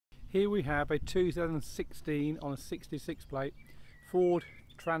Here we have a 2016 on a 66 plate Ford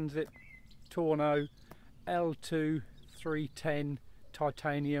Transit Torno L2 310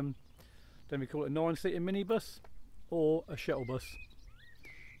 titanium. Then we call it a 9-seater minibus or a shuttle bus.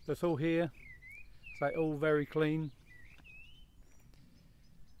 So it's all here, so all very clean.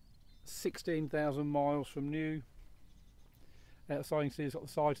 16,000 miles from new. Outside you can see it's got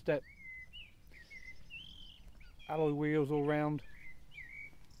the side step, alloy wheels all round,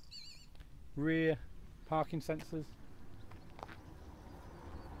 rear parking sensors,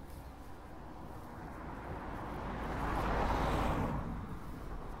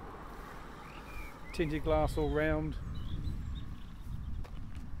 tinted glass all round.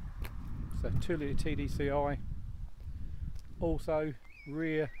 So 2-litre TDCI, also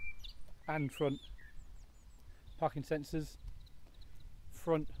rear and front parking sensors,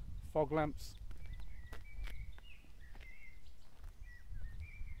 front fog lamps.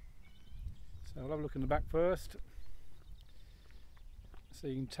 So we'll have a look in the back first. So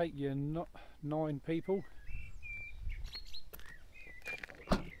you can take your 9 people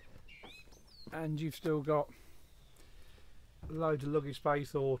and you've still got loads of luggage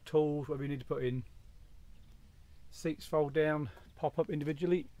space or tools, whatever you need to put in. Seats fold down, pop up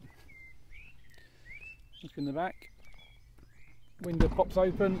individually. Look in the back. Window pops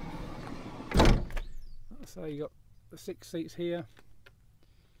open. So you got the 6 seats here.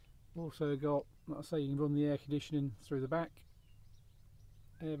 Also got, like I say, you can run the air conditioning through the back.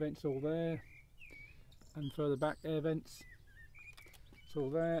 Air vents all there, and further back air vents. It's all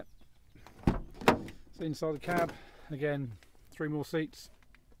there. So inside the cab, again, 3 more seats.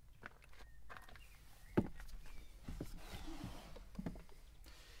 You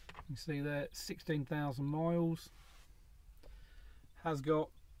can see there, 16,000 miles. Has got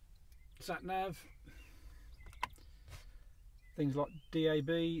sat nav, things like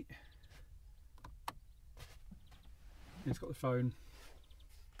DAB. It's got the phone.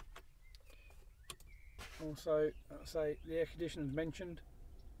 Also, I'll say the air conditioner is mentioned.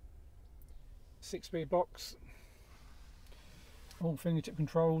 6-speed box, all fingertip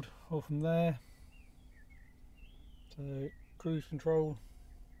controlled, all from there. So cruise control,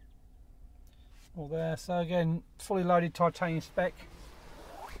 all there. So again, fully loaded titanium spec,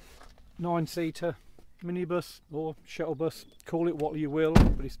 9-seater minibus or shuttle bus. Call it what you will,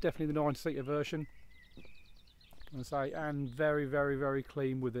 but it's definitely the 9-seater version. And very, very, very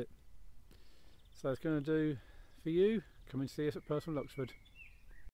clean with it. So it's going to do for you. Come and see us at Personal Luxford.